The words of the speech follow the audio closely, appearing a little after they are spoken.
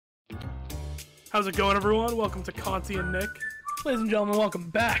How's it going, everyone? Welcome to Conti and Nick. Ladies and gentlemen, welcome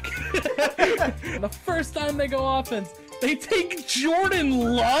back. The first time they go offense, they take Jordan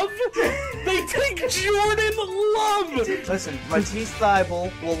Love? They take Jordan Love! Listen, Matisse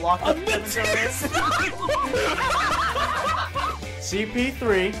Thybulle will lock up Matisse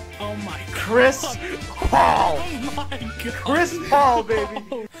CP3. Oh my god. Chris Paul. Oh my god. Chris Paul, baby.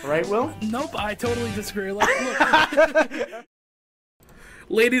 Right, Will? Nope, I totally disagree. Look.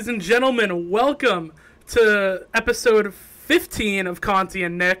 Ladies and gentlemen, welcome to episode 15 of Conti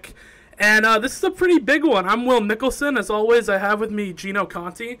and Nick. And this is a pretty big one. I'm Will Nicholson. As always, I have with me Gino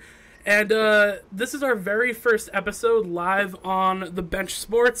Conti. And this is our very first episode live on the Bench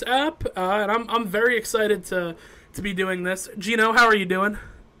Sports app. And I'm very excited to be doing this. Gino, how are you doing?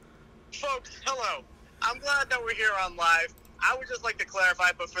 Folks, hello. I'm glad that we're here on live. I would just like to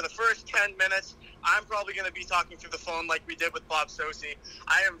clarify, but for the first 10 minutes, I'm probably going to be talking through the phone like we did with Bob Sosi.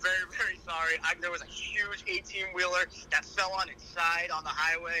 I am very, very sorry. There was a huge 18-wheeler that fell on its side on the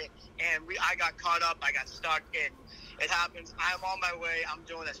highway, and I got caught up. I got stuck, and it happens. I'm on my way. I'm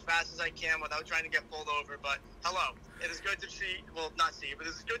doing as fast as I can without trying to get pulled over. But hello. It is good to see, well, not see, but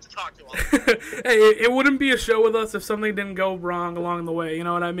it's good to talk to all of you. Hey, it wouldn't be a show with us if something didn't go wrong along the way. You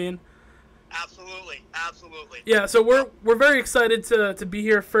know what I mean? Absolutely, absolutely. Yeah, so we're very excited to be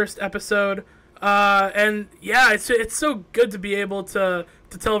here, first episode, and yeah, it's so good to be able to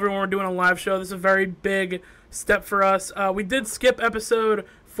tell everyone we're doing a live show. This is a very big step for us. We did skip episode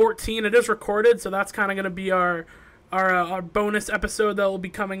 14. It is recorded, so that's kind of going to be our bonus episode that will be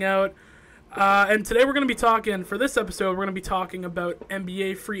coming out. And today we're going to be talking, for this episode, we're going to be talking about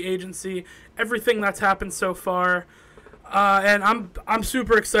NBA free agency, everything that's happened so far. And I'm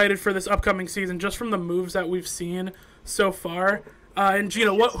super excited for this upcoming season, just from the moves that we've seen so far. And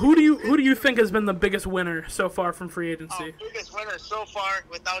Gino, who do you think has been the biggest winner so far from free agency? Biggest winner so far,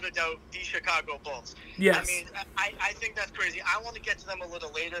 without a doubt, the Chicago Bulls. Yes. I mean, I think that's crazy. I want to get to them a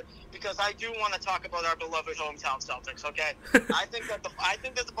little later because I do want to talk about our beloved hometown Celtics. Okay, I think that the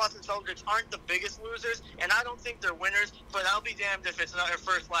Boston Celtics aren't the biggest losers, and I don't think they're winners. But I'll be damned if it's not our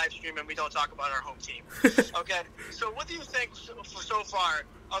first live stream and we don't talk about our home team. Okay, so what do you think so far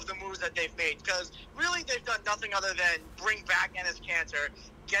of the moves that they've made? Because really they've done nothing other than bring back Enes Kanter,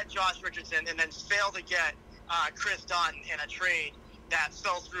 get Josh Richardson, and then fail to get Chris Dunn in a trade that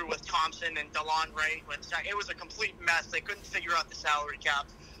fell through with Thompson and DeLon Wright. It was a complete mess. They couldn't figure out the salary cap.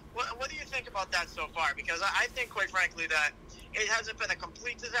 What do you think about that so far? Because I think, quite frankly, that it hasn't been a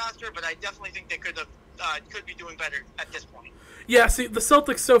complete disaster, but I definitely think they could be doing better at this point. Yeah, see, the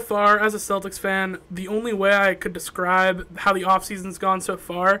Celtics so far, as a Celtics fan, the only way I could describe how the offseason's gone so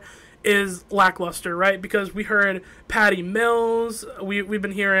far is lackluster, right? Because we heard Patty Mills, we've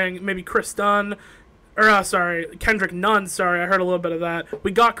been hearing maybe Chris Dunn, Kendrick Nunn, I heard a little bit of that.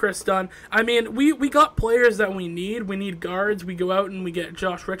 We got Chris Dunn. I mean, we got players that we need. We need guards. We go out and we get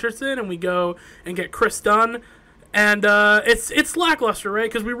Josh Richardson, and we go and get Chris Dunn. And it's lackluster, right?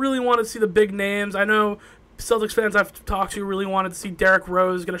 Because we really want to see the big names. I know Celtics fans I've talked to really wanted to see Derrick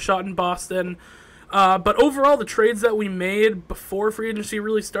Rose get a shot in Boston. But overall, the trades that we made before free agency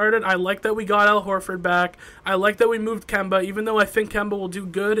really started, I like that we got Al Horford back. I like that we moved Kemba, even though I think Kemba will do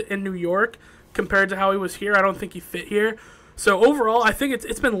good in New York compared to how he was here. I don't think he fit here. So overall, I think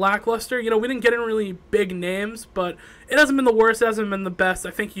it's been lackluster. You know, we didn't get in really big names, but it hasn't been the worst. It hasn't been the best.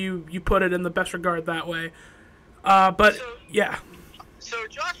 I think you put it in the best regard that way. Yeah. So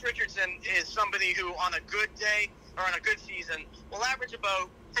Josh Richardson is somebody who, on a good day or on a good season, will average about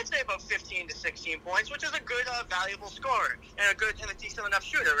 15 to 16 points, which is a good, valuable scorer and a decent enough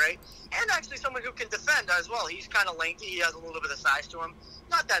shooter, right? And actually someone who can defend as well. He's kind of lengthy. He has a little bit of size to him.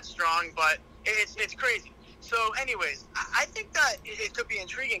 Not that strong, but it's crazy. So, anyways, I think that it could be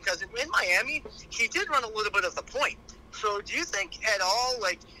intriguing because in Miami, he did run a little bit of the point. So, do you think at all,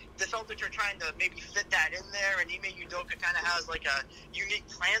 like, the Celtics are trying to maybe fit that in there, and Ime Udoka kind of has like a unique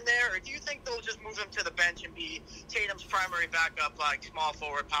plan there, or do you think they'll just move him to the bench and be Tatum's primary backup, like small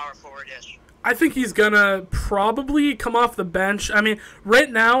forward, power forward-ish? I think he's gonna probably come off the bench. I mean, right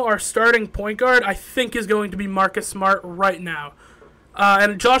now our starting point guard I think is going to be Marcus Smart right now,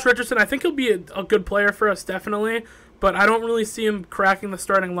 and Josh Richardson. I think he'll be a good player for us definitely, but I don't really see him cracking the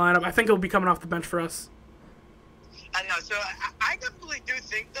starting lineup. I think he'll be coming off the bench for us. I know. So I definitely do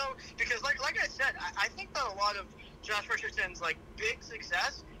think, though, because like I said, I think that a lot of Josh Richardson's like big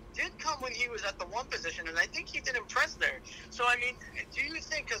success did come when he was at the one position, and I think he did impress there. So I mean, do you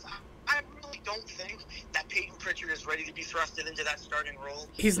think? Because I really don't think that Peyton Pritchard is ready to be thrusted into that starting role.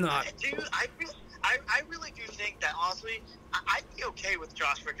 He's not. I really do think that honestly, I'd be okay with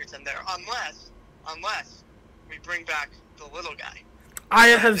Josh Richardson there, unless we bring back the little guy. I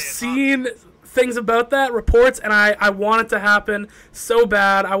have seen things about that, reports, and I want it to happen so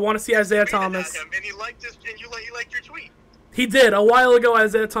bad. I want to see Isaiah Thomas. And he liked this, and you liked your tweet. He did. A while ago,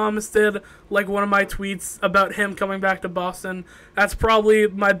 Isaiah Thomas did like one of my tweets about him coming back to Boston. That's probably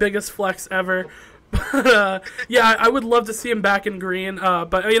my biggest flex ever. But yeah, I would love to see him back in green.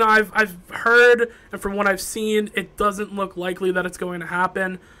 But you know, I've heard, and from what I've seen, it doesn't look likely that it's going to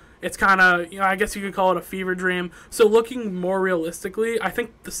happen. It's kind of, you know, I guess you could call it a fever dream. So looking more realistically, I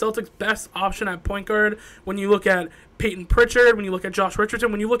think the Celtics' best option at point guard, when you look at Peyton Pritchard, when you look at Josh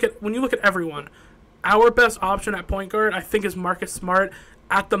Richardson, when you look at everyone, our best option at point guard, I think, is Marcus Smart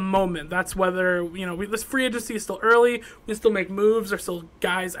at the moment. That's whether, you know, this free agency is still early. We can still make moves. There's still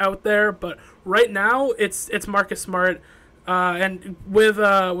guys out there. But right now, it's Marcus Smart. And with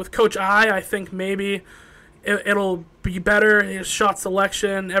Coach I think maybe it'll be better. His shot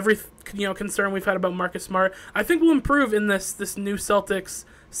selection, every, you know, concern we've had about Marcus Smart, I think will improve in this new Celtics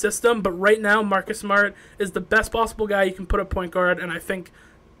system. But right now, Marcus Smart is the best possible guy you can put at point guard. And I think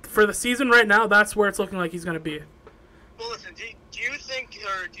for the season right now, that's where it's looking like he's going to be. Well, listen, do you think,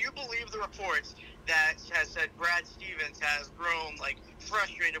 or do you believe the reports that has said Brad Stevens has grown, like,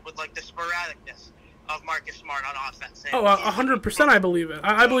 frustrated with, like, the sporadicness of Marcus Smart on offense? And 100% I believe it.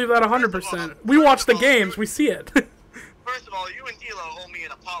 I believe that 100%. We watch the games. We see it. First of all, you and D'Lo owe me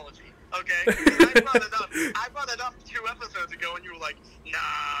an apology, okay? I brought it up 2 episodes ago, and you were like,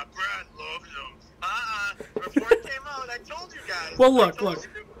 nah, Brad loves him. Before it came out, I told you guys. Well, look.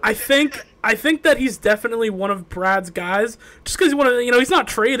 I think that he's definitely one of Brad's guys. Just because he's not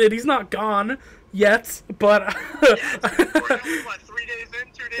traded, he's not gone yet. But what, 3 days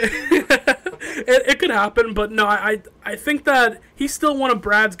in, 2 days in? it could happen. But no, I think that he's still one of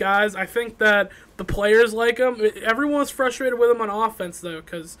Brad's guys. I think that the players like him. Everyone's frustrated with him on offense though,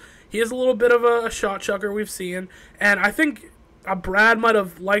 because he is a little bit of a shot chucker we've seen, and I think Brad might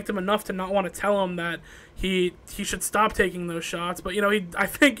have liked him enough to not want to tell him that he should stop taking those shots. But, you know, I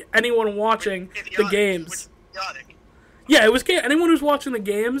think anyone watching the games... Yeah, it was anyone who's watching the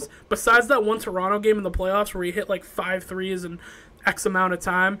games, besides that one Toronto game in the playoffs where he hit like 5 threes in X amount of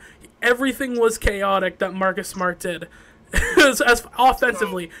time, everything was chaotic that Marcus Smart did. as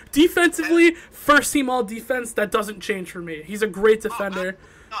offensively. Defensively, first-team all-defense, that doesn't change for me. He's a great defender.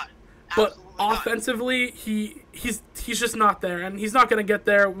 But offensively, he's just not there, and he's not going to get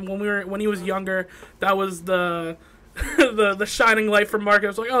there. When he was younger, that was the shining light for Marcus. It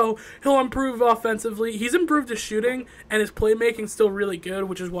was like, oh, he'll improve offensively. He's improved his shooting, and his playmaking's still really good,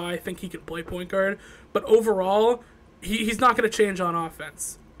 which is why I think he can play point guard. But overall, he's not going to change on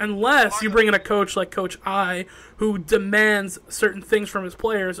offense. Unless you bring in a coach like Coach I, who demands certain things from his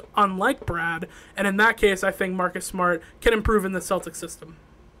players, unlike Brad. And in that case, I think Marcus Smart can improve in the Celtics system.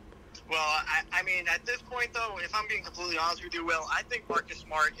 Well, I mean, at this point, though, if I'm being completely honest with you, Will, I think Marcus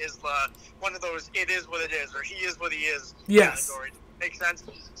Smart is one of those it is what it is, or he is what he is. Yes. Category. Makes sense?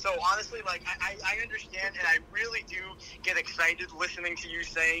 So, honestly, like, I understand, and I really do get excited listening to you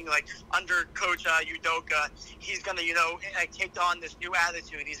saying, like, under Coach Udoka, he's going to, you know, take on this new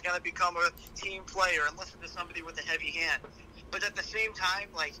attitude. He's going to become a team player and listen to somebody with a heavy hand. But at the same time,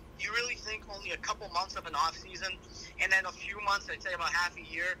 like, you really think only a couple months of an off season and then a few months, I'd say about half a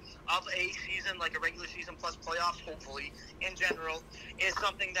year of a season, like a regular season plus playoffs, hopefully, in general, is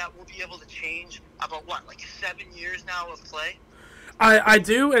something that will be able to change about, like 7 years now of play? I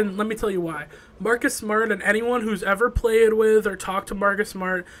do, and let me tell you why. Marcus Smart, and anyone who's ever played with or talked to Marcus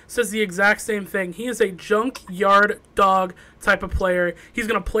Smart, says the exact same thing. He is a junkyard dog type of player. He's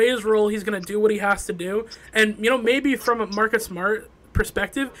going to play his role. He's going to do what he has to do. And, you know, maybe from a Marcus Smart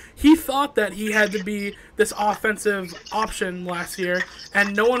perspective, he thought that he had to be this offensive option last year,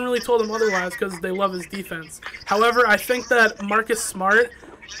 and no one really told him otherwise because they love his defense. However, I think that Marcus Smart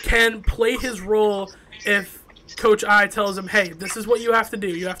can play his role if Coach I tells him, hey, this is what you have to do.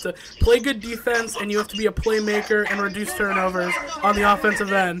 You have to play good defense, and you have to be a playmaker and reduce turnovers on the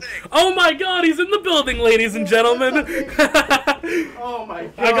offensive end. Oh, my God, he's in the building, ladies and gentlemen. Oh, my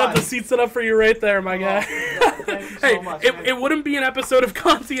God. I got the seat set up for you right there, my guy. Thank you so much, man. It wouldn't be an episode of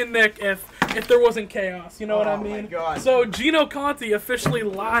Conti and Nick if there wasn't chaos. You know what I mean? My God. So, Gino Conti officially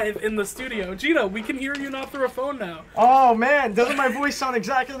live in the studio. Gino, we can hear you not through a phone now. Oh, man. Doesn't my voice sound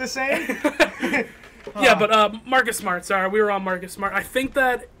exactly the same? Yeah, but Marcus Smart, sorry, we were on Marcus Smart. I think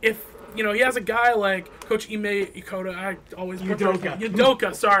that if, you know, he has a guy like Coach Ime Ikoda, I always butcher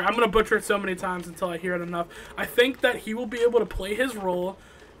Udoka, sorry, I'm going to butcher it so many times until I hear it enough. I think that he will be able to play his role,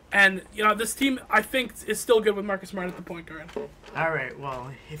 and, you know, this team, I think, is still good with Marcus Smart at the point guard. All right, well,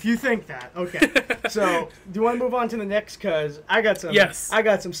 if you think that, okay. So, do you want to move on to the Knicks? Because I got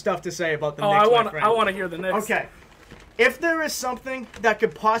some stuff to say about the Knicks, my friend. I want to hear the Knicks. Okay. if there is something that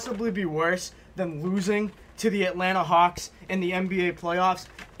could possibly be worse than losing to the Atlanta Hawks in the NBA playoffs,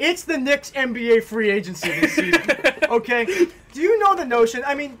 it's the Knicks NBA free agency this season. Okay? Do you know the notion?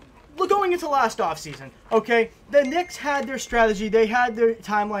 I mean, going into last offseason, okay, the Knicks had their strategy. They had their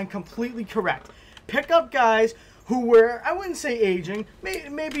timeline completely correct. Pick up guys who were, I wouldn't say aging,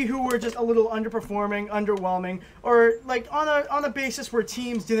 maybe who were just a little underperforming, underwhelming, or like on a basis where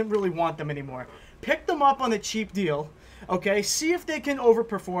teams didn't really want them anymore. Pick them up on a cheap deal, okay? See if they can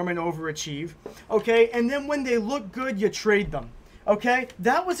overperform and overachieve, okay? And then when they look good, you trade them, okay?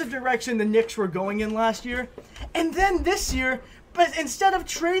 That was the direction the Knicks were going in last year. And then this year, but instead of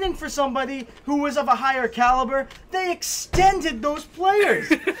trading for somebody who was of a higher caliber, they extended those players.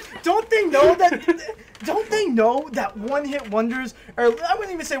 Don't they know that one-hit wonders, or I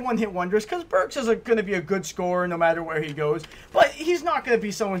wouldn't even say one-hit wonders, because Burks is going to be a good scorer no matter where he goes, but he's not going to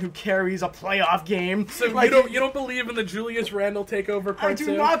be someone who carries a playoff game. So like, you don't believe in the Julius Randle takeover part 2? I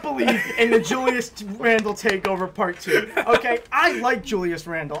do not believe in the Julius Randle takeover part 2. Okay, I like Julius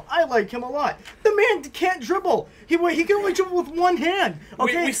Randle. I like him a lot. The man can't dribble. He can only dribble with one hand.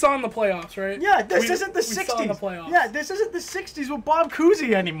 Okay, we saw in the playoffs, right? Yeah, this isn't the 60s. We saw in the playoffs. Yeah, this isn't the 60s with Bob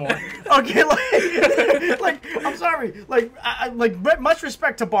Cousy anymore. Okay, like I'm sorry, much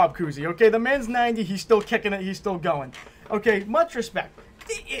respect to Bob Cousy. Okay, the man's 90, he's still kicking it, he's still going. Okay, much respect.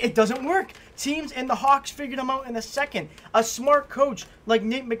 It doesn't work. Teams and the Hawks figured him out in a second. A smart coach like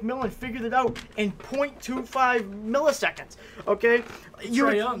Nate McMillan figured it out in 0.25 milliseconds. Okay,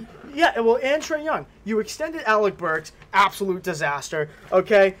 Trae Young. Yeah, well, and Trae Young. You extended Alec Burks, absolute disaster.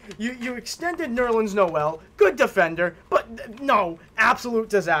 Okay, you extended Nerlens Noel, good defender, but no, absolute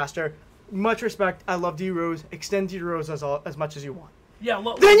disaster. Much respect. I love D Rose. Extend D Rose as much as you want. Yeah.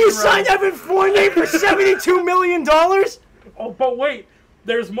 Then you signed Evan Fournier for $72 million. Oh, but wait.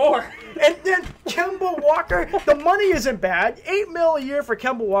 There's more. And then Kemba Walker, the money isn't bad. $8 million a year for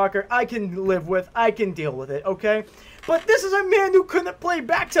Kemba Walker, I can live with. I can deal with it, okay? But this is a man who couldn't play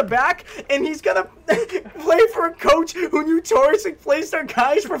back-to-back, and he's going to play for a coach who notoriously plays their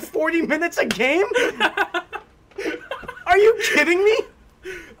guys for 40 minutes a game? Are you kidding me?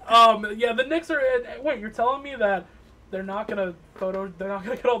 Yeah, the Knicks are... Wait, you're telling me that they're not gonna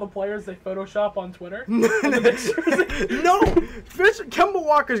get all the players they Photoshop on Twitter? No, Kemba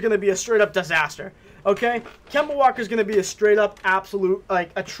Walker's gonna be a straight up disaster. Okay, Kemba Walker's gonna be a straight up absolute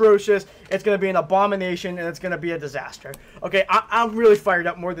atrocious. It's gonna be an abomination and it's gonna be a disaster. Okay, I'm really fired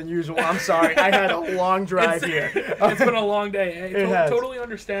up more than usual. I'm sorry, I had a long drive here. It's been a long day. It has. Totally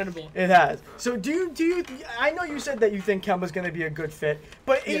understandable. It has. So do you? I know you said that you think Kemba's gonna be a good fit,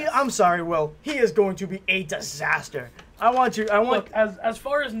 but Yes. I'm sorry, Will. He is going to be a disaster. Look, as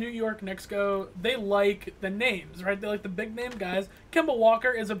far as New York Knicks go, they like the names, right? They like the big name guys. Kemba Walker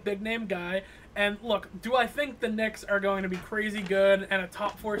is a big name guy. And look, do I think the Knicks are going to be crazy good and a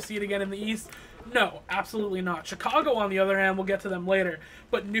top 4 seed again in the East? No, absolutely not. Chicago, on the other hand, we'll get to them later.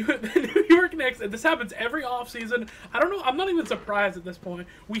 But the New York Knicks, and this happens every offseason. I don't know. I'm not even surprised at this point.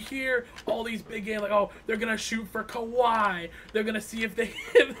 We hear all these big games like, oh, they're going to shoot for Kawhi. They're going to see if they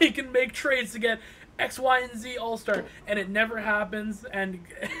can make trades to get X, Y, and Z All-Star, and it never happens, and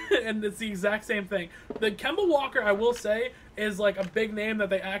it's the exact same thing. The Kemba Walker, I will say, is like a big name that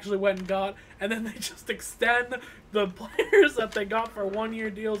they actually went and got, and then they just extend the players that they got for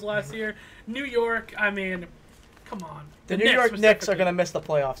 1-year deals last year. New York, I mean, come on. The New York Knicks are going to miss the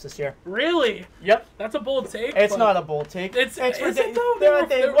playoffs this year. Really? Yep. That's a bold take. It's not a bold take. Is it though?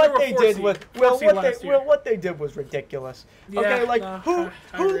 What they did was ridiculous. Yeah, okay,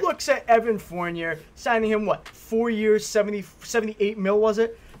 who looks at Evan Fournier signing him 4 years, 78 mil was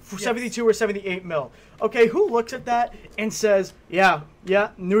it? 72 or 78 mil. Okay, who looks at that and says, yeah,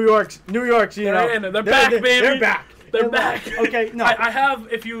 New York's, they're back, baby. They're back. They're back. Okay, no. I have,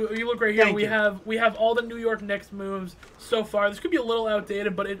 if you look right here, Thank you. we have all the New York Knicks moves so far. This could be a little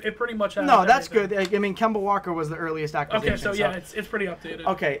outdated, but it pretty much has. No, that's everything. good. I mean, Kemba Walker was the earliest acquisition. Okay, so yeah, it's pretty updated.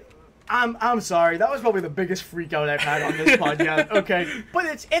 Okay. I'm sorry. That was probably the biggest freak out I've had on this podcast. Okay, but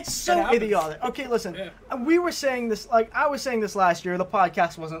it's so idiotic. Okay, listen. Yeah. We were saying this, I was saying this last year. The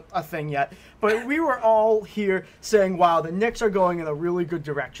podcast wasn't a thing yet, but we were all here saying, "Wow, the Knicks are going in a really good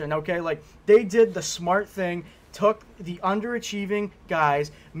direction." Okay, they did the smart thing, took the underachieving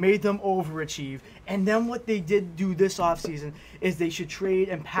guys, made them overachieve, and then what they did do this offseason is they should trade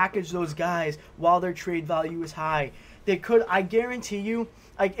and package those guys while their trade value is high. They could, I guarantee you.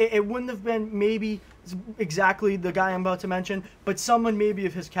 It wouldn't have been maybe exactly the guy I'm about to mention, but someone maybe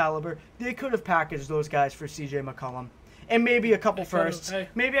of his caliber. They could have packaged those guys for CJ McCollum and maybe a couple firsts. Hey.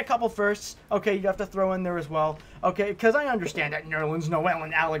 Maybe a couple firsts. Okay, you have to throw in there as well. Okay, because I understand that Nerlens Noel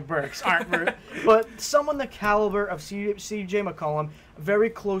and Alec Burks aren't, but someone the caliber of C.J. McCollum, very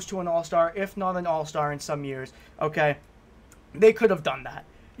close to an all-star, if not an all-star in some years. Okay, they could have done that.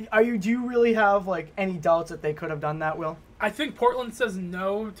 Do you really have like any doubts that they could have done that, Will? I think Portland says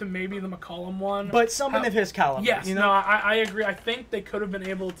no to maybe the McCollum one. But someone of his caliber. Yes, you know? no, I agree. I think they could have been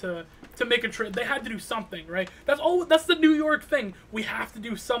able to make a trade. They had to do something, right? That's the New York thing. We have to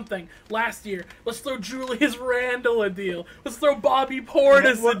do something. Last year, let's throw Julius Randle a deal. Let's throw Bobby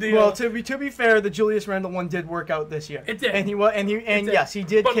Portis a deal. Well, to be fair, the Julius Randle one did work out this year. It did. And yes, he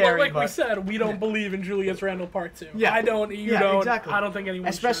did carry. But like we said, we don't believe in Julius Randle Part 2. Yeah. I don't. You don't. Exactly. I don't think anyone.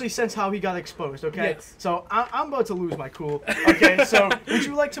 Especially should. since how he got exposed. Okay. Yes. So I'm about to lose my cool. Okay. So would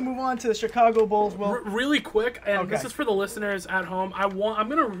you like to move on to the Chicago Bulls? Well, really quick, and this is for the listeners at home. I'm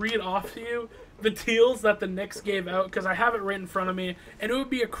gonna read off to you the deals that the Knicks gave out, because I have it right in front of me, and it would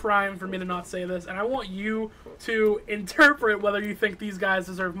be a crime for me to not say this, and I want you to interpret whether you think these guys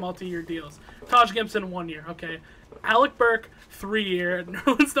deserve multi-year deals. Taj Gibson, 1 year, okay. Alec Burke, 3 year.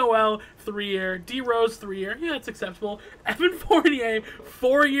 Nerlens Noel, 3 year. D Rose, 3 year. Yeah, it's acceptable. Evan Fournier,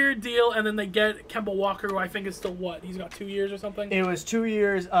 4 year deal, and then they get Kemba Walker, who I think is still what? He's got 2 years or something? It was 2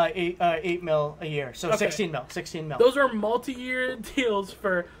 years, 8 mil a year, so Okay. 16 mil. Those are multi-year deals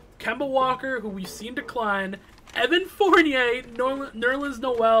for Kemba Walker, who we've seen decline, Evan Fournier, Nerlens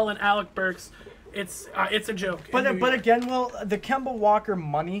Noel, and Alec Burks. It's a joke. But again, Will, the Kemba Walker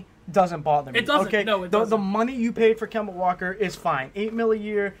money doesn't bother me. It doesn't. Okay? No, it doesn't. The money you paid for Kemba Walker is fine. 8 mil a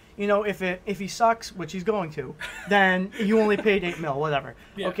year. You know, if he sucks, which he's going to, then you only paid 8 mil, whatever.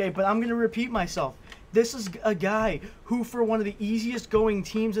 Yeah. Okay, but I'm gonna repeat myself. This is a guy who, for one of the easiest going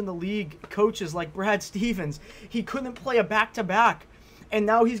teams in the league, coaches like Brad Stevens, he couldn't play a back-to-back. And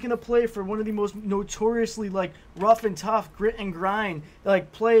now he's going to play for one of the most notoriously, like, rough and tough, grit and grind,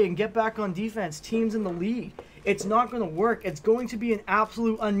 like, play and get back on defense teams in the league. It's not going to work. It's going to be an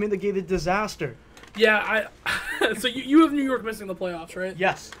absolute unmitigated disaster. Yeah, so you have New York missing the playoffs, right?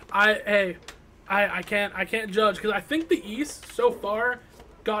 Yes. I can't judge, because I think the East so far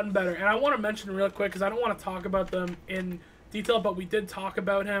gotten better. And I want to mention real quick, because I don't want to talk about them in detail, but we did talk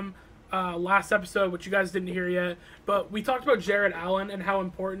about him last episode, which you guys didn't hear yet, but we talked about Jared Allen and how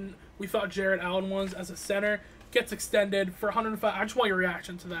important we thought Jared Allen was as a center. Gets extended for 105. I just want your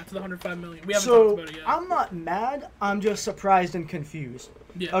reaction to that, to the 105 million. We haven't talked about it yet. I'm not mad. I'm just surprised and confused.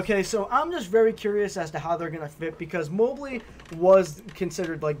 Yes. Okay, so I'm just very curious as to how they're going to fit, because Mobley was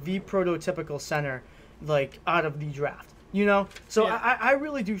considered like the prototypical center, like out of the draft. You know, so Yeah. I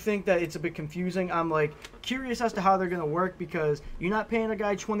really do think that it's a bit confusing. I'm like curious as to how they're gonna work, because you're not paying a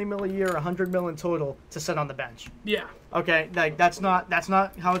guy 20 mil a year, 100 mil in total to sit on the bench. Yeah. Okay, like that's not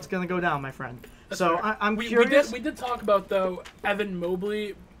how it's gonna go down, my friend. That's so fair. I'm we curious. We did talk about, though, Evan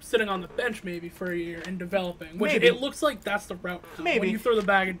Mobley sitting on the bench maybe for a year and developing, which Maybe. it looks like that's the route. Maybe. When you throw the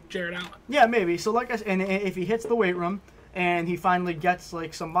bag at Jared Allen. Yeah, maybe. So like I said, and if he hits the weight room and he finally gets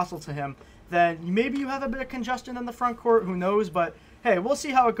like some muscle to him, then maybe you have a bit of congestion in the front court. Who knows? But hey, we'll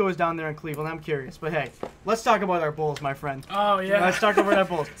see how it goes down there in Cleveland. I'm curious. But hey, let's talk about our Bulls, my friend. Oh yeah. Let's talk about our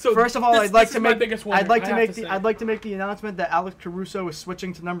Bulls. So first of all, this is my biggest wonder, I'd like I to have make to the say. I'd like to make the announcement that Alex Caruso is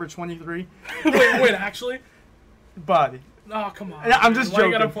switching to number 23. wait, actually? Buddy. Oh, come on. I'm man. just Why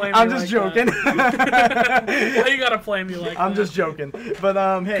you joking. gotta play me I'm just like joking. that? Why you gotta play me like I'm that? just joking.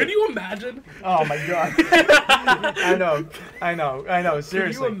 But hey. Could you imagine? Oh my god. I know. Seriously.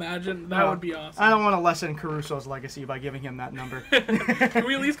 Could you imagine? That would be awesome. I don't want to lessen Caruso's legacy by giving him that number. Can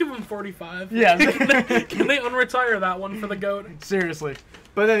we at least give him 45? Yes. Can they unretire that one for the GOAT? Seriously.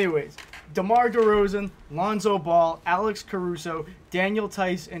 But anyways, DeMar DeRozan, Lonzo Ball, Alex Caruso, Daniel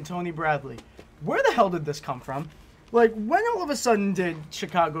Tice, and Tony Bradley. Where the hell did this come from? Like, when all of a sudden did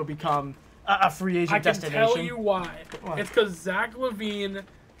Chicago become a free agent I can destination? tell you why. Why? It's because Zach LaVine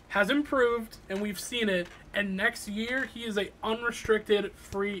has improved, and we've seen it, and next year he is a unrestricted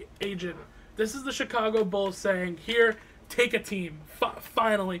free agent. This is the Chicago Bulls saying, here, take a team.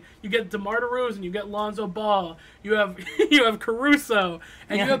 Finally, you get DeMar DeRozan, you get Lonzo Ball, you have Caruso,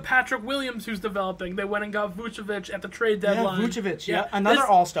 and you have Patrick Williams, who's developing. They went and got Vucevic at the trade deadline. Yeah, Vucevic, yeah. Another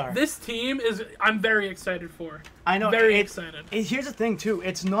all-star. This team I'm very excited for. I know. Very excited. Here's the thing, too.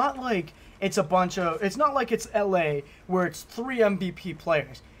 It's not like it's like it's LA where it's 3 MVP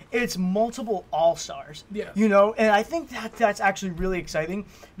players. It's multiple all-stars. Yes. You know, and I think that's actually really exciting,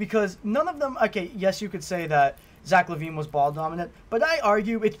 because none of them, okay, yes, you could say that Zach LaVine was ball dominant, but I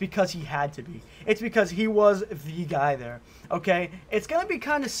argue it's because he had to be. It's because he was the guy there. Okay? It's going to be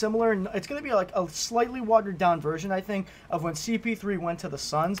kind of similar. It's going to be like a slightly watered down version, I think, of when CP3 went to the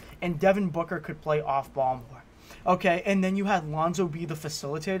Suns and Devin Booker could play off ball more. Okay, and then you had Lonzo be the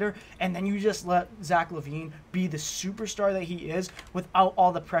facilitator, and then you just let Zach LaVine be the superstar that he is without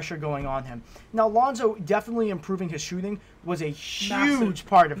all the pressure going on him. Now, Lonzo definitely improving his shooting was a huge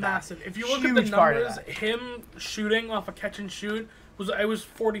part of that. Massive. If you look at the numbers, him shooting off a catch and shoot was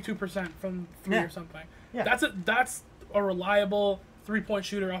 42% from three or something. Yeah. That's a reliable 3-point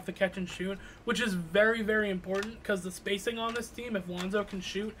shooter off the catch and shoot, which is very, very important because the spacing on this team, if Lonzo can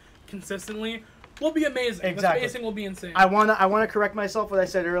shoot consistently, will be amazing. Exactly. The spacing will be insane. I wanna correct myself what I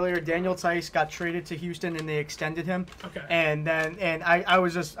said earlier. Daniel Tice got traded to Houston and they extended him. Okay. And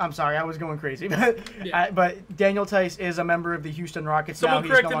I'm sorry, I was going crazy. But Daniel Tice is a member of the Houston Rockets. Someone now.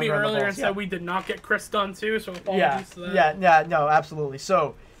 corrected me earlier and said we did not get Chris Dunn too, so apologies to that. Yeah, no, absolutely.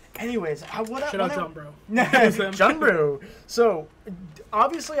 So, anyways, Shout out John Bro. John Bro. So,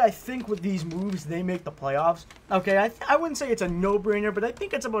 obviously, I think with these moves, they make the playoffs. Okay, I wouldn't say it's a no-brainer, but I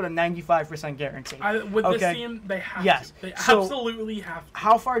think it's about a 95% guarantee. With this team, they have to. They absolutely have to.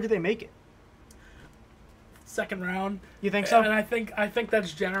 How far do they make it? Second round. You think so? And I think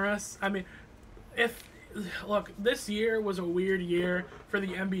that's generous. I mean, look, this year was a weird year for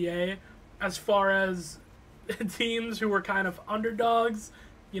the NBA as far as teams who were kind of underdogs,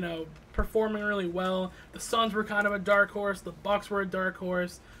 performing really well. The Suns were kind of a dark horse. The Bucks were a dark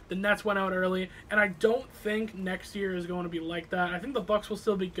horse. The Nets went out early, and I don't think next year is going to be like that. I think the Bucks will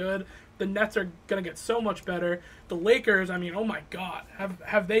still be good. The Nets are going to get so much better. The Lakers, I mean, oh my God,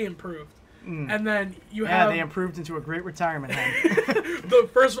 have they improved? And then you have... Yeah, they improved into a great retirement home.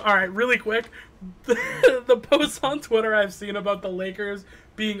 All right, really quick. The posts on Twitter I've seen about the Lakers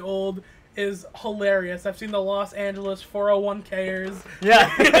being old is hilarious. I've seen the Los Angeles 401kers.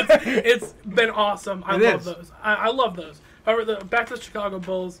 Yeah. it's been awesome. I love those. I love those. However, back to the Chicago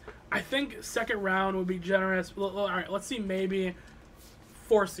Bulls, I think second round would be generous. All right, let's see, maybe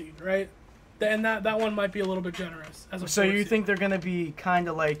 4 seed, right? And that one might be a little bit generous. So you think they're going to be kind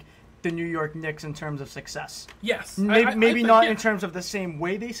of like the New York Knicks in terms of success? Yes. Maybe not in terms of the same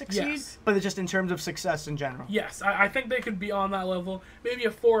way they succeed, yes, but just in terms of success in general. Yes, I think they could be on that level. Maybe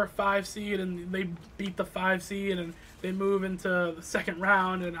a 4 or 5 seed, and they beat the 5 seed, and they move into the second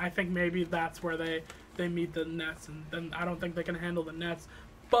round, and I think maybe that's where they meet the Nets, and then I don't think they can handle the Nets.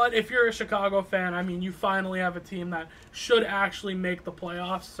 But if you're a Chicago fan, I mean, you finally have a team that should actually make the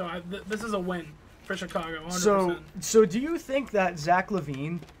playoffs, so this is a win for Chicago, 100%. So do you think that Zach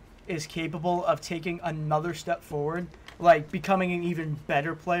LaVine is capable of taking another step forward, like becoming an even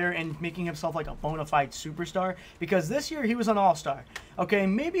better player and making himself like a bona fide superstar? Because this year he was an all-star. Okay,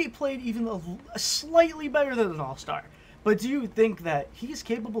 maybe he played even a slightly better than an all-star. But do you think that he's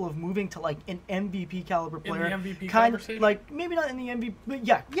capable of moving to like an MVP caliber player? In the MVP conversation? Like maybe not in the MVP, but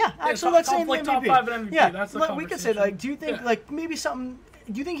yeah. Actually, let's say in the MVP. Top 5 in MVP. Yeah, that's the like, we could say like, do you think like maybe something?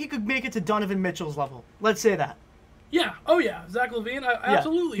 Do you think he could make it to Donovan Mitchell's level? Let's say that. Yeah. Oh yeah. Zach LaVine.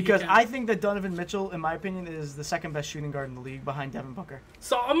 Absolutely. Because I think that Donovan Mitchell, in my opinion, is the second best shooting guard in the league behind Devin Booker.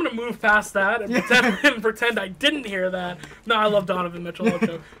 So I'm gonna move past that and pretend I didn't hear that. No, I love Donovan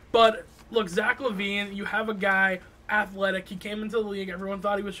Mitchell. But look, Zach LaVine, you have a guy athletic. He came into the league. Everyone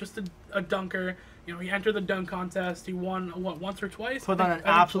thought he was just a dunker. He entered the dunk contest. He won, once or twice? Put on an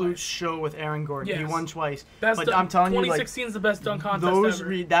absolute show with Aaron Gordon. Yes. He won twice. But I'm telling you, 2016 is the best dunk contest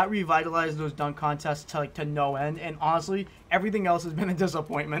ever. That revitalized those dunk contests to no end. And honestly, everything else has been a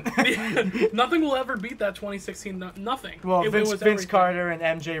disappointment. Nothing will ever beat that 2016. Nothing. Well, Vince Carter and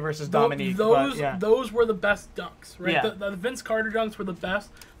MJ versus Dominique. Those were the best dunks, right? Yeah. The Vince Carter dunks were the best.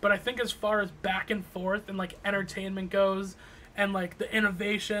 But I think as far as back and forth and like entertainment goes, and like the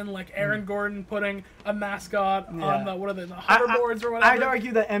innovation, like Aaron Gordon putting a mascot on the hoverboards or whatever. I'd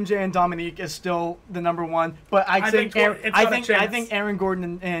argue that MJ and Dominique is still the number one, but I think Aaron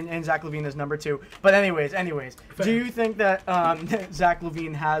Gordon and Zach LaVine is number 2. But anyways, fair. Do you think that Zach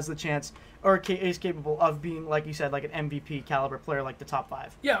LaVine has the chance or is capable of being, like you said, like an MVP caliber player, like the top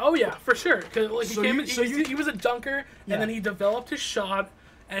 5? Yeah. Oh yeah, for sure. Because he was a dunker, and then he developed his shot.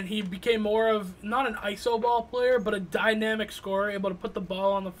 And he became more of, not an iso ball player, but a dynamic scorer, able to put the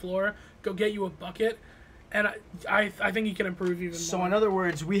ball on the floor, go get you a bucket. And I think he can improve even more. So in other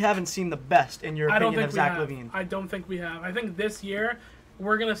words, we haven't seen the best, in your opinion, of Zach LaVine. I don't think we have. I think this year,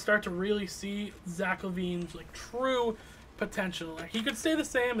 we're going to start to really see Zach LaVine's like true potential. Like, he could stay the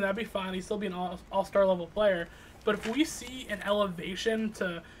same, and that'd be fine. He'd still be an all-star level player. But if we see an elevation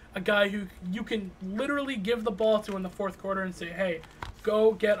to a guy who you can literally give the ball to in the fourth quarter and say, hey,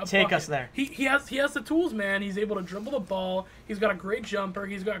 go get a Take bucket. us there. He has the tools, man. He's able to dribble the ball. He's got a great jumper.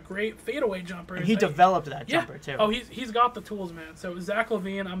 He's got great fadeaway jumper. And he developed that jumper, too. Oh, he's got the tools, man. So Zach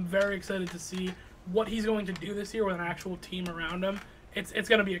LaVine, I'm very excited to see what he's going to do this year with an actual team around him. it's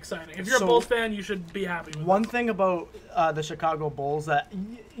going to be exciting. If you're So, a Bulls fan, you should be happy with One it. thing about the Chicago Bulls that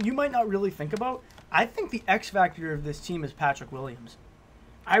you might not really think about, I think the X factor of this team is Patrick Williams.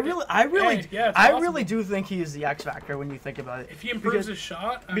 I really it's possible. do think he is the X factor when you think about it. If he improves his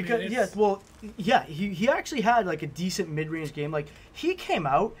shot, I Because mean, yes, well, yeah, he actually had like a decent mid-range game. Like he came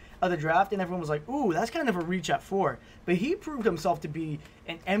out of the draft and everyone was like, "Ooh, that's kind of a reach at 4." But he proved himself to be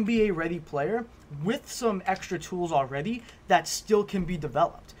an NBA-ready player with some extra tools already that still can be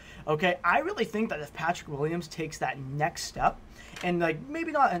developed. Okay, I really think that if Patrick Williams takes that next step and like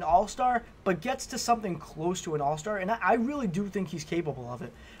maybe not an all-star, but gets to something close to an all-star, and I really do think he's capable of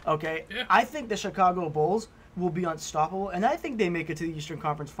it. Okay, Yeah. I think the Chicago Bulls will be unstoppable, and I think they make it to the Eastern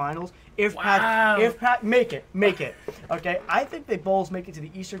Conference Finals if Wow. make it. Okay, I think the Bulls make it to the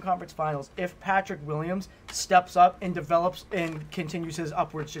Eastern Conference Finals if Patrick Williams steps up and develops and continues his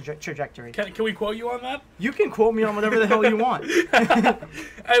upward trajectory. Can we quote you on that? You can quote me on whatever the hell you want. All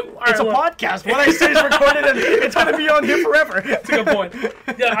It's a right, podcast. What I say is recorded, and it's going to be on here forever. That's a good point.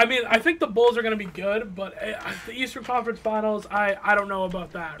 Yeah, I mean, I think the Bulls are going to be good, but the Eastern Conference Finals, I don't know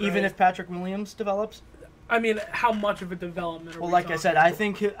about that. Right? Even if Patrick Williams develops. I mean, how much of a development? Well, like I said, I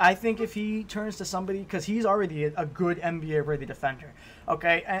think if he turns to somebody, because he's already a good NBA-ready defender.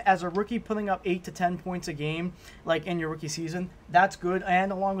 Okay, as a rookie, putting up 8 to 10 points a game, like in your rookie season, that's good.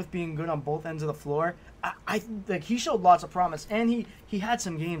 And along with being good on both ends of the floor, I like he showed lots of promise, and he had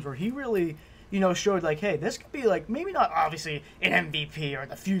some games where he really, showed like, hey, this could be like maybe not obviously an MVP or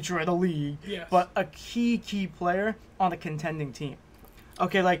the future of the league, Yes. but a key player on a contending team.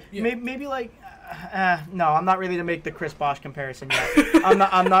 Okay, like maybe like. No, I'm not ready to make the Chris Bosh comparison yet. I'm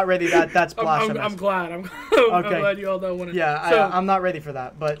not ready. That's blasphemous. I'm glad. I'm glad you all know when. Yeah, So, I'm not ready for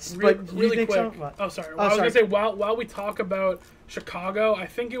that. But really you think quick. so? What? Oh, sorry. Oh, I was sorry. gonna say while we talk about Chicago, I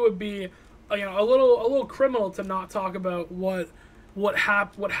think it would be a little criminal to not talk about what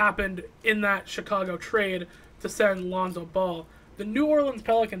happened in that Chicago trade to send Lonzo Ball. The New Orleans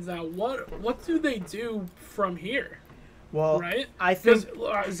Pelicans now. What do they do from here? Well, Right? I think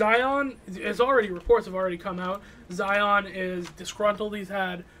Because Zion reports have already come out. Zion is disgruntled. He's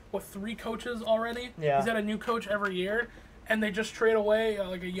had 3 coaches already. Yeah. He's had a new coach every year, and they just trade away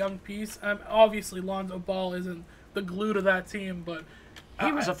like a young piece. Obviously, Lonzo Ball isn't the glue to that team, but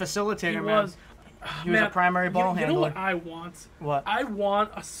he was a facilitator, he man. was. He was a primary ball You handler. know what I want? What? I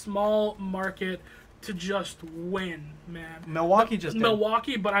want a small market to just win, man. Milwaukee just did.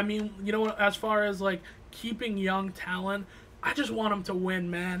 Milwaukee, but I mean, as far as like keeping young talent, I just want them to win,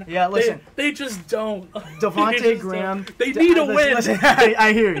 man. Yeah, listen. They just don't. Devontae Graham. They need a win. Listen,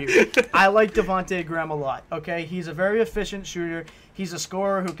 I hear you. I like Devontae Graham a lot. Okay, he's a very efficient shooter. He's a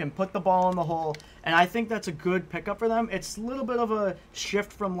scorer who can put the ball in the hole, and I think that's a good pickup for them. It's a little bit of a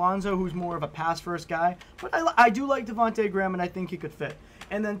shift from Lonzo, who's more of a pass-first guy, but I do like Devontae Graham, and I think he could fit.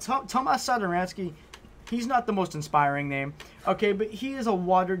 And then Tomas Satoransky, he's not the most inspiring name, okay, but he is a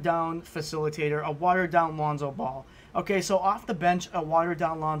watered-down facilitator, a watered-down Lonzo Ball. Okay, so off the bench, a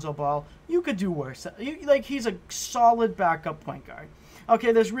watered-down Lonzo Ball, you could do worse. He's a solid backup point guard.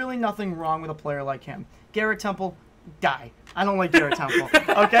 Okay, there's really nothing wrong with a player like him. Garrett Temple, die. I don't like Garrett Temple.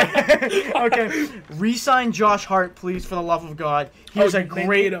 Okay, okay. Re-sign Josh Hart, please, for the love of God. He is a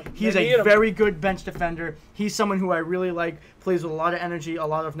great. He is a very good bench defender. He's someone who I really like. Plays with a lot of energy, a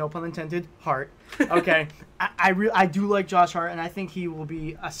lot of no pun intended heart. Okay, I do like Josh Hart, and I think he will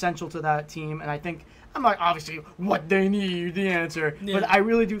be essential to that team. And I think I'm not obviously what they need the answer, but I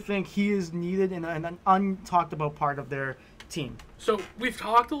really do think he is needed in an untalked about part of their team. So we've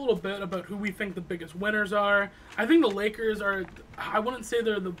talked a little bit about who we think the biggest winners are. I think the Lakers are, I wouldn't say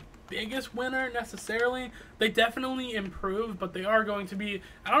they're the biggest winner necessarily. They definitely improved, but they are going to be,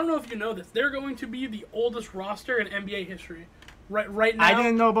 I don't know if you know this, they're going to be the oldest roster in NBA history. Right now. I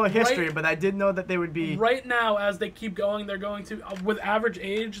didn't know about history, but I did know that they would be. Right now, as they keep going, they're going to, with average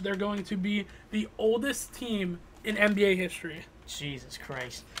age, they're going to be the oldest team in NBA history. Jesus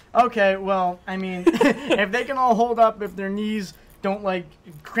Christ. Okay, well, I mean, if they can all hold up, if their knees don't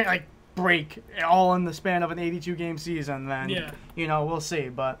break all in the span of an 82-game season, then we'll see.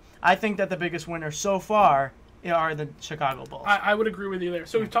 But I think that the biggest winner so far are the Chicago Bulls. I would agree with you there.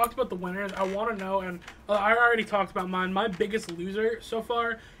 So we've talked about the winners. I want to know, and I already talked about mine. My biggest loser so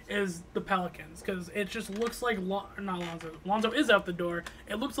far is the Pelicans, because it just looks like Lonzo is out the door.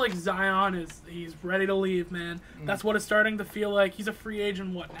 It looks like Zion he's ready to leave, man. That's what it's starting to feel like. He's a free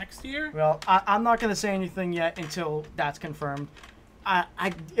agent next year? Well, I'm not going to say anything yet until that's confirmed.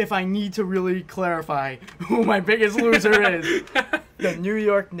 If I need to really clarify who my biggest loser is, the New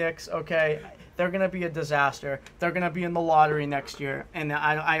York Knicks. Okay, they're going to be a disaster. They're going to be in the lottery next year, and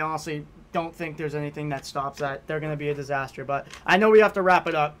I honestly don't think there's anything that stops that. They're going to be a disaster. But I know we have to wrap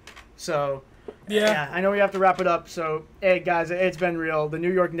it up. So, yeah, I know we have to wrap it up. So, hey, guys, it's been real. The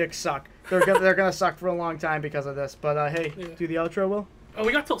New York Knicks suck. They're gonna suck for a long time because of this. But, hey, do the outro, Will. Oh,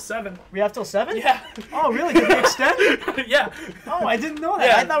 we got till 7. We have till 7? Yeah. Oh, really? Did we extend? Yeah. Oh, I didn't know that.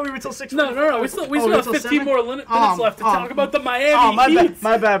 Yeah. I thought we were till 6. No. We still have 15 more minutes left to talk about the Miami Heat.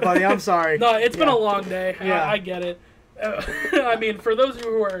 My bad, buddy. I'm sorry. No, it's been a long day. Yeah. I get it. I mean, for those of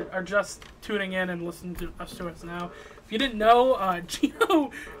you who are just tuning in and listening to us now, if you didn't know,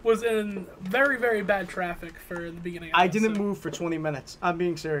 Gino was in very, very bad traffic for the beginning of I didn't move for 20 minutes. I'm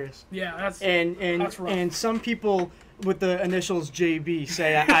being serious. Yeah, that's rough. And some people with the initials JB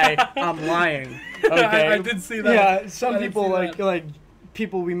say I'm lying. Okay? I did see that. Yeah, some people like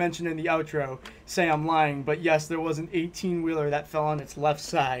people we mentioned in the outro say I'm lying, but yes, there was an 18-wheeler that fell on its left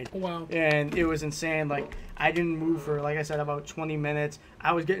side. Wow. And it was insane. Like, I didn't move for, like I said, about 20 minutes.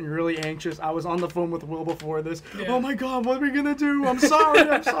 I was getting really anxious. I was on the phone with Will before this. Yeah. Oh my God, what are we gonna do? I'm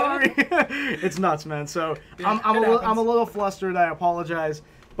sorry. It's nuts, man. So yeah, I'm a little flustered. I apologize.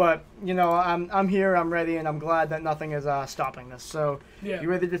 But, you know, I'm here, I'm ready, and I'm glad that nothing is stopping this. So, you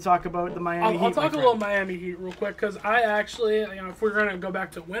ready to talk about the Miami Heat? I'll talk a little Miami Heat real quick, because I actually, if we're going to go back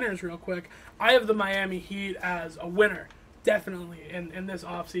to winners real quick, I have the Miami Heat as a winner, definitely, in this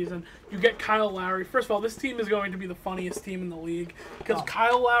offseason. You get Kyle Lowry. First of all, this team is going to be the funniest team in the league, because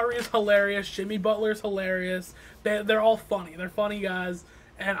Kyle Lowry is hilarious, Jimmy Butler is hilarious. They're all funny. They're funny guys.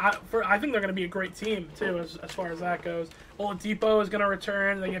 And I think they're going to be a great team, too, as far as that goes. Oladipo is going to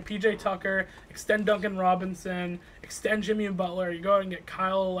return. They get P.J. Tucker, extend Duncan Robinson, extend Jimmy and Butler. You go out and get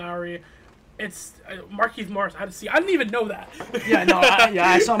Kyle Lowry. It's Markieff Morris. I didn't even know that.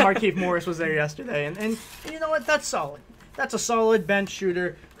 I saw Markieff Morris was there yesterday. And you know what? That's solid. That's a solid bench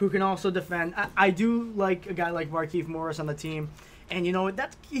shooter who can also defend. I do like a guy like Markieff Morris on the team. And you know what?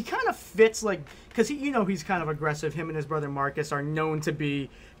 He kind of fits, like, because he's kind of aggressive. Him and his brother Marcus are known to be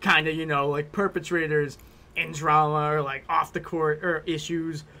kind of, like perpetrators in drama or like off the court or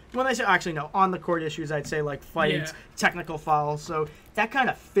issues. When I say on the court issues, I'd say like fights, technical fouls. So that kind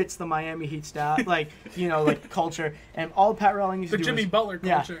of fits the Miami Heat style, like culture. And all Pat Riley needs to do Jimmy Butler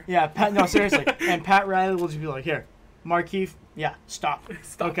culture. Yeah. No, seriously. And Pat Riley will just be like, here, Markieff. Yeah, stop.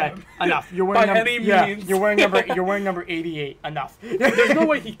 Okay, him. Enough. You're wearing you're wearing number 88. Enough. There's no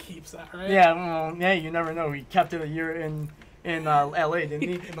way he keeps that, right? Yeah, you never know. He kept it a year in LA, didn't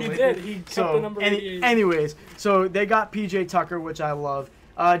he? He did. He kept the number 88. Anyways, so they got PJ Tucker, which I love.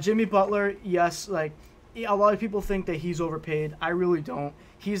 Jimmy Butler, yes, like a lot of people think that he's overpaid. I really don't.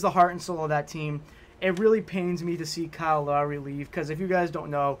 He's the heart and soul of that team. It really pains me to see Kyle Lowry leave, because if you guys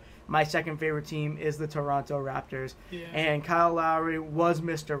don't know, my second favorite team is the Toronto Raptors. Yeah. And Kyle Lowry was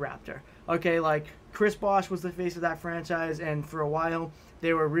Mr. Raptor. Okay, like Chris Bosh was the face of that franchise, and for a while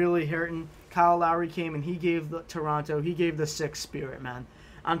they were really hurting. Kyle Lowry came and he gave the Sixth spirit, man.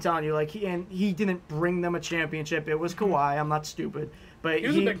 I'm telling you, like he didn't bring them a championship. It was Kawhi. I'm not stupid, but he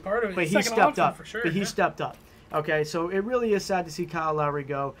was a big part of it. But he stepped up. For sure, he stepped up. Okay, so it really is sad to see Kyle Lowry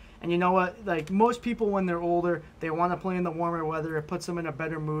go. And you know what? Like, most people when they're older, they want to play in the warmer weather. It puts them in a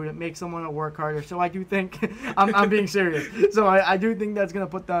better mood. It makes them want to work harder. So I do think, I'm being serious. So I do think that's going to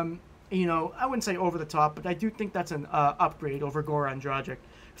put them, I wouldn't say over the top, but I do think that's an upgrade over Goran Dragic,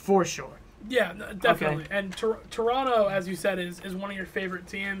 for sure. Yeah, definitely. Okay. And Toronto, as you said, is one of your favorite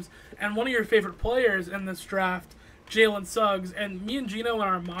teams and one of your favorite players in this draft, Jalen Suggs. And me and Gino in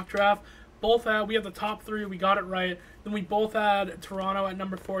our mock draft, we had the top 3, we got it right. Then we both had Toronto at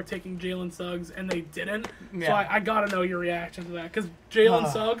number 4 taking Jalen Suggs, and they didn't. Yeah. So I got to know your reaction to that. Because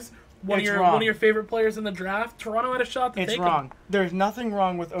Jalen Suggs, one of your favorite players in the draft, Toronto had a shot to take him. It's wrong. There's nothing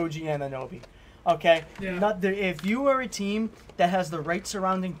wrong with OG Anunoby. Okay? Yeah. If you are a team that has the right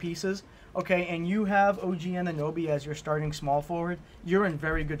surrounding pieces, okay, and you have OG Anunoby as your starting small forward, you're in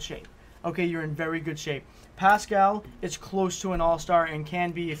very good shape. Okay, you're in very good shape. Pascal is close to an all-star and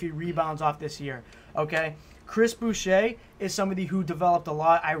can be if he rebounds off this year. Okay? Chris Boucher is somebody who developed a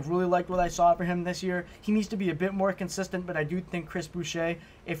lot. I really liked what I saw for him this year. He needs to be a bit more consistent, but I do think Chris Boucher,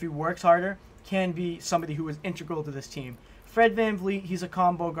 if he works harder, can be somebody who is integral to this team. Fred VanVleet, he's a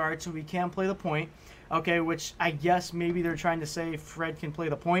combo guard, so he can play the point. Okay, which I guess maybe they're trying to say Fred can play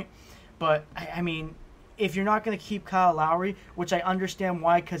the point. But, I mean, if you're not going to keep Kyle Lowry, which I understand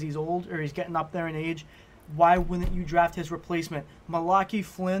why, because he's old or he's getting up there in age, why wouldn't you draft his replacement? Malachi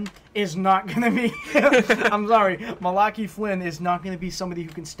Flynn is not going to be... I'm sorry. Malachi Flynn is not going to be somebody who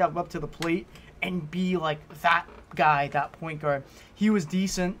can step up to the plate and be like that guy, that point guard. He was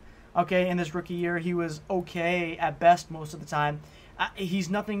decent, okay, in his rookie year. He was okay at best most of the time. He's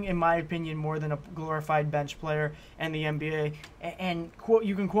nothing, in my opinion, more than a glorified bench player in the NBA. And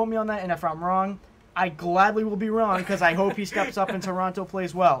you can quote me on that, and if I'm wrong, I gladly will be wrong because I hope he steps up and Toronto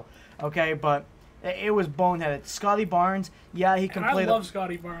plays well. Okay, but it was boneheaded. Scotty Barnes, yeah, he can play. I love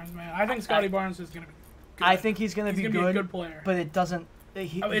Scotty Barnes, man. I think Scotty Barnes is going to be good. I think he's going to be good. Be a good player. But it doesn't.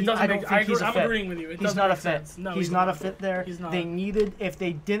 It doesn't make. I'm agreeing with you. He's not a fit. No, he's not a fit there. He's not. They needed if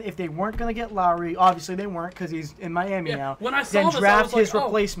they weren't going to get Lowry. Obviously, they weren't because he's in Miami now. When I saw then this, draft I was his like,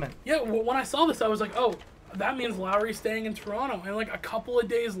 replacement. Yeah, when I saw this, I was like, oh, that means Lowry's staying in Toronto. And like a couple of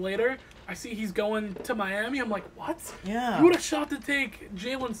days later, I see he's going to Miami. I'm like, what? Yeah. You would have shot to take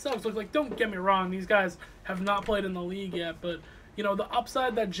Jalen Suggs. Like, don't get me wrong, these guys have not played in the league yet, but you know the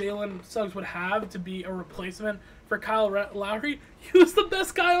upside that Jalen Suggs would have to be a replacement for Kyle Lowry, he was the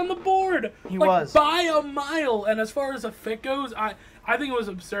best guy on the board. He was by a mile. And as far as a fit goes, I think it was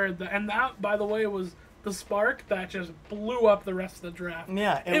absurd. And that, by the way, was the spark that just blew up the rest of the draft.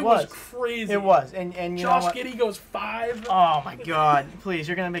 Yeah, it was crazy. It was, and you Josh know what? Giddey goes 5. Oh my God! Please,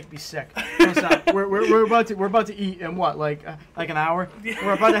 you're gonna make me sick. No, stop. We're about to eat in what, like an hour?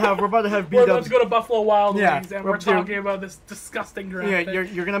 We're about to have We're B-dubs. about to go to Buffalo Wild Wings, and we're we're talking about this disgusting draft. Yeah,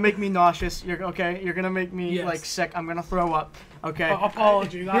 you're gonna make me nauseous. You're okay. You're gonna make me like sick. I'm gonna throw up. Okay.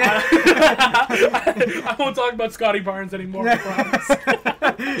 Apologies. I won't talk about Scotty Barnes anymore. I promise.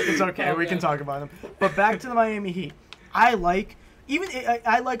 It's okay. We can talk about him. But back to the Miami Heat. I like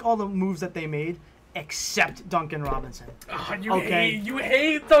all the moves that they made, except Duncan Robinson. Oh, you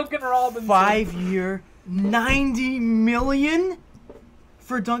hate Duncan Robinson. 5-year, $90 million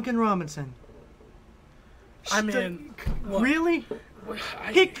for Duncan Robinson. I mean, really?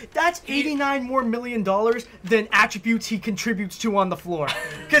 That's $89 more million than attributes he contributes to on the floor.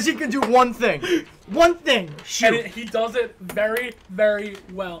 Because he can do one thing. One thing. Shoot. And he does it very, very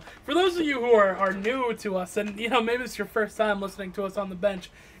well. For those of you who are new to us, and you know maybe it's your first time listening to us on the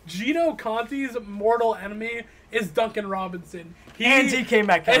bench, Gino Conti's mortal enemy is Duncan Robinson. And DK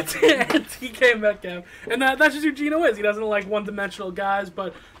Metcalf. And DK Metcalf. And that's just who Gino is. He doesn't like one-dimensional guys.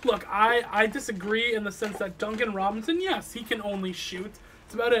 But look, I disagree in the sense that Duncan Robinson, yes, he can only shoot.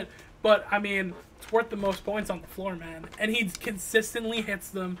 That's about it. But, I mean, it's worth the most points on the floor, man. And he consistently hits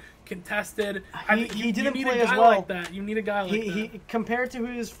them, contested. He didn't you need play a guy as well. like that. You need a guy like that. He compared to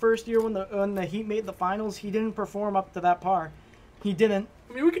his first year when the Heat made the finals, he didn't perform up to that par. He didn't.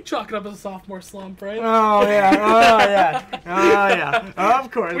 I mean, we could chalk it up as a sophomore slump, right? Oh, yeah. Oh, yeah. Of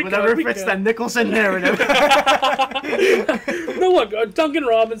course. Whatever fits that Nicholson narrative. No, look, Duncan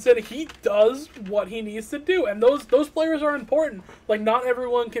Robinson, he does what he needs to do. And those players are important. Like, not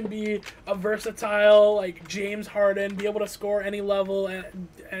everyone can be a versatile, like, James Harden, be able to score any level, and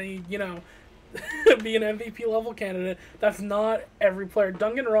you know, be an MVP level candidate. That's not every player.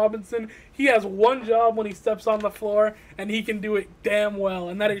 Duncan Robinson, he has one job when he steps on the floor, and he can do it damn well,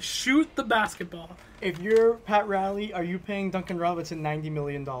 and that is shoot the basketball. If you're Pat Riley, are you paying Duncan Robinson $90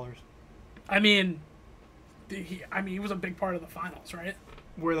 million? I mean, he was a big part of the finals, right?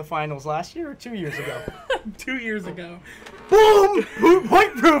 Were the finals last year or 2 years ago? 2 years ago. Boom!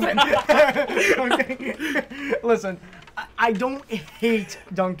 Point proven! Okay. Listen, I don't hate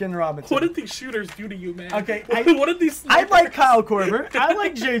Duncan Robinson. What did these shooters do to you, man? Okay. What did these I like Kyle Korver. I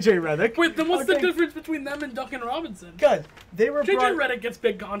like JJ Redick. Wait, then what's the difference between them and Duncan Robinson? Good. JJ Redick gets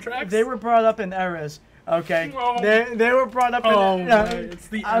big contracts. They were brought up in eras. Okay. Oh. They were brought up in it's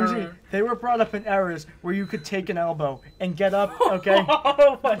the error. They were brought up in eras where you could take an elbow and get up, okay?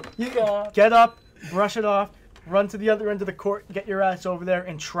 Oh my God. Get up, brush it off, run to the other end of the court, get your ass over there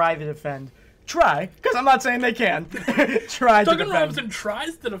and try to defend. Try, because I'm not saying they can. Try to defend. Duncan Robinson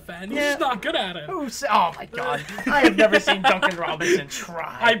tries to defend. He's just not good at it. Oh my God. I have never seen Duncan Robinson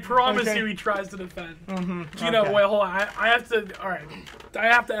try. I promise you he tries to defend. Mm-hmm. Gino, wait, hold on. I have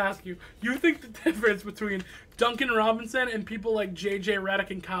to ask you. You think the difference between Duncan Robinson and people like JJ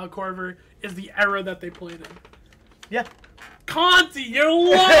Redick and Kyle Korver is the era that they played in? Yeah. Conti, you're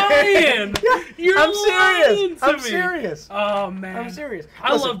lying. I'm serious. To I'm me. serious. Oh man, I'm serious.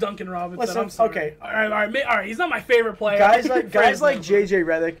 I love Duncan Robinson. I'm sorry. Okay. All right. He's not my favorite player. Guys like JJ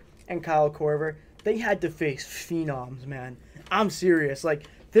Redick and Kyle Korver, they had to face phenoms, man. I'm serious. Like,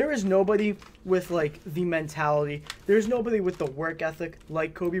 there is nobody with like the mentality. There's nobody with the work ethic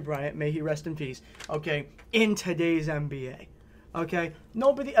like Kobe Bryant. May he rest in peace. Okay, in today's NBA. Okay,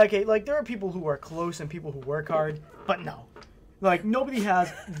 nobody. Okay, like there are people who are close and people who work hard, but no. Like, nobody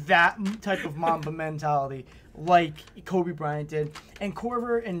has that type of Mamba mentality like Kobe Bryant did. And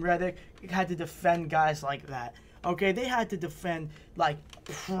Korver and Redick had to defend guys like that. Okay, they had to defend, like,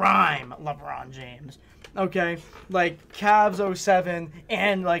 prime LeBron James. Okay, like Cavs 07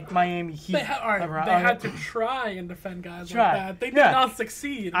 and like Miami Heat. They had to try and defend guys like that. They did not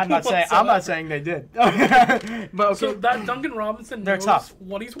succeed. I'm not saying they did. But okay. So that Duncan Robinson knows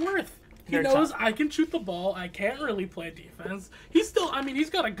what he's worth. He knows I can shoot the ball. I can't really play defense. He's still, he's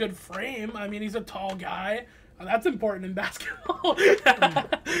got a good frame. He's a tall guy. That's important in basketball.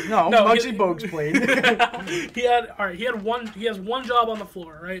 no, Muggsy Bogues played. He has one job on the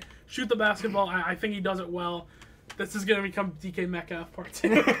floor, right? Shoot the basketball. I think he does it well. This is gonna become DK Metcalf part 2.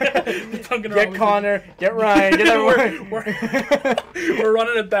 Get Connor, get Ryan, get everyone. We're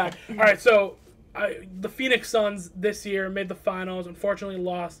running it back. All right, so the Phoenix Suns this year made the finals. Unfortunately,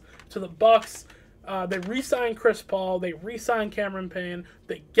 lost to the Bucks. They re-signed Chris Paul. They re-signed Cameron Payne.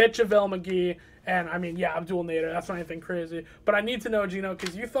 They get JaVale McGee. And, Abdul Nader. That's not anything crazy. But I need to know, Gino,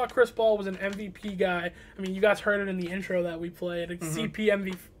 because you thought Chris Paul was an MVP guy. You guys heard it in the intro that we played.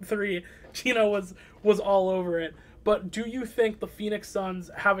 CP MVP3. Gino was all over it. But do you think the Phoenix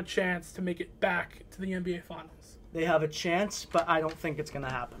Suns have a chance to make it back to the NBA Finals? They have a chance, but I don't think it's going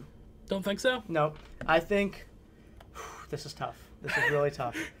to happen. Don't think so? No. I think this is tough. This is really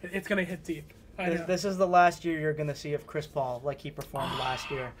tough. It's going to hit deep. This is the last year you're going to see of Chris Paul like he performed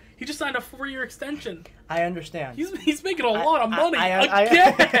last year. He just signed a 4-year extension. I understand. He's making a lot of money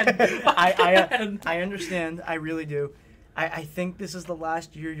again. I understand. I really do. I think this is the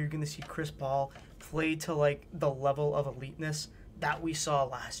last year you're going to see Chris Paul play to like the level of eliteness that we saw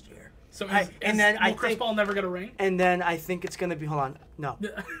last year. So will Chris Paul never get a ring? And then I think it's going to be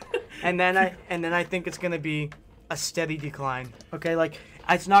and then I think it's going to be a steady decline. Okay, like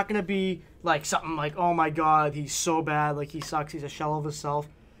it's not going to be like something like, oh my God, he's so bad, like he sucks, he's a shell of himself.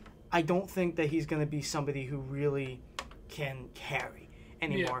 I don't think that he's going to be somebody who really can carry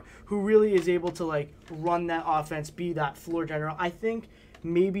anymore, who really is able to like run that offense, be that floor general. I think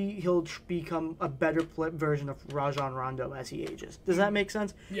maybe he'll become a better version of Rajon Rondo as he ages. Does that make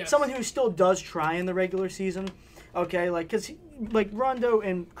sense? Yes. Someone who still does try in the regular season, okay, like because like Rondo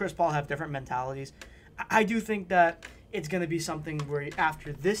and Chris Paul have different mentalities. I do think that it's going to be something where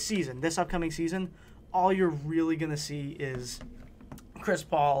after this upcoming season, all you're really going to see is Chris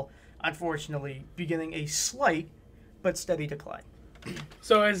Paul, unfortunately, beginning a slight but steady decline.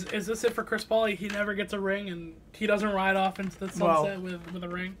 So is this it for Chris Paul? He never gets a ring, and he doesn't ride off into the sunset with a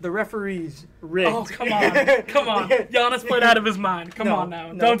ring? The referees rigged. Oh, come on. Giannis played out of his mind. Come on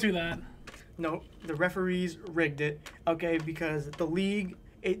now. No. Don't do that. No, the referees rigged it, okay, because the league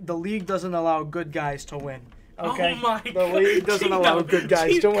doesn't allow good guys to win. Okay. Oh my God. The league doesn't allow good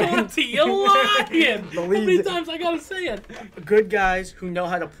guys to win. Conti, you're lying. How many times I gotta say it? Good guys who know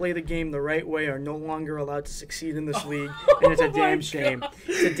how to play the game the right way are no longer allowed to succeed in this league, and it's a damn shame.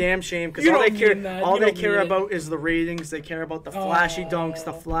 It's a damn shame because all they care about is the ratings. They care about the flashy dunks,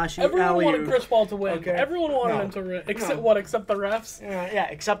 the flashy alley-oops. Everyone wanted Chris Paul to win. Okay. Everyone wanted him to win. Except the refs? Yeah,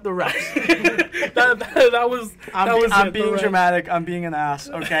 except the refs. I'm being dramatic. I'm being an ass.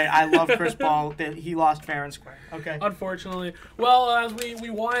 Okay, I love Chris Paul. He lost fair and square. Okay. Unfortunately. Well, as we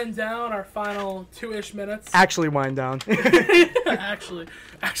wind down our final 2-ish minutes. Actually wind down. actually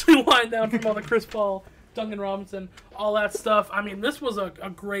wind down from all the Chris Paul, Duncan Robinson, all that stuff. This was a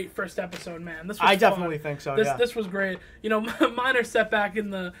great first episode, man. This was I definitely think so, This was great. Minor setback in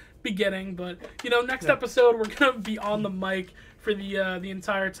the beginning, but, next episode we're going to be on the mic for the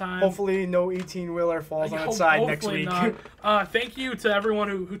entire time. Hopefully no 18-wheeler falls on its side next week. Not. Thank you to everyone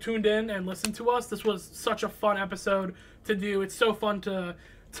who tuned in and listened to us. This was such a fun episode to do. It's so fun to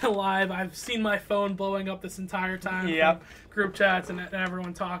live. I've seen my phone blowing up this entire time. Yep. Group chats and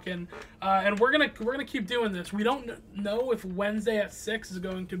everyone talking. And we're gonna keep doing this. We don't know if Wednesday at 6 is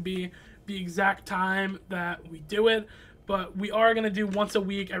going to be the exact time that we do it, but we are gonna do once a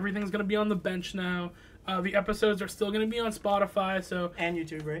week. Everything's gonna be on the bench now. The episodes are still going to be on Spotify, and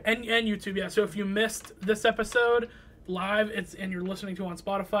YouTube, right? And YouTube, yeah. So if you missed this episode live, and you're listening to it on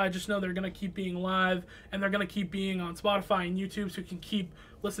Spotify, just know they're going to keep being live, and they're going to keep being on Spotify and YouTube, so you can keep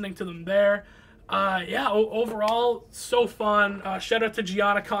listening to them there. Overall, so fun. Shout out to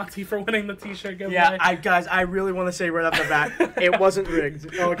Gino Conti for winning the T-shirt giveaway. Yeah, guys, I really want to say right off the bat, it wasn't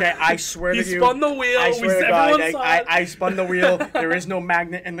rigged. Okay, I swear to you. He spun the wheel. I swear to God, I spun the wheel. There is no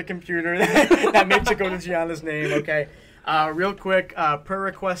magnet in the computer that makes it go to Gianna's name. Okay. Real quick, per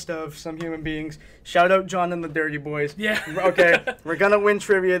request of some human beings, shout out John and the Dirty Boys. Yeah. Okay, we're gonna win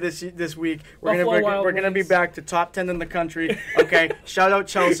trivia this week. We're gonna be back to top 10 in the country. Okay. Shout out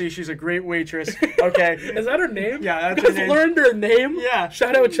Chelsea. She's a great waitress. Okay. Is that her name? Yeah, that's her name. Learned her name. Yeah.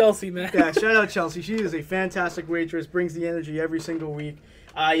 Shout out Chelsea, man. Yeah. Shout out Chelsea. She is a fantastic waitress. Brings the energy every single week.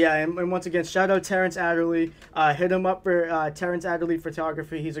 Yeah, and once again, shout out Terrence Adderley. Hit him up for Terrence Adderley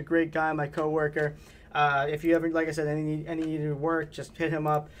Photography. He's a great guy, my coworker. If you ever, like I said, any work, just hit him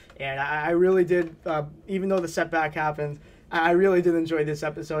up. And I really did, even though the setback happened, I really did enjoy this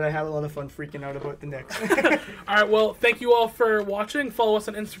episode. I had a lot of fun freaking out about the Knicks. All right, well, thank you all for watching. Follow us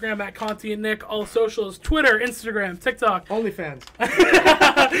on Instagram at Conti and Nick. All socials, Twitter, Instagram, TikTok. OnlyFans.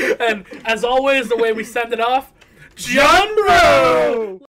 And as always, the way we send it off, John Bro!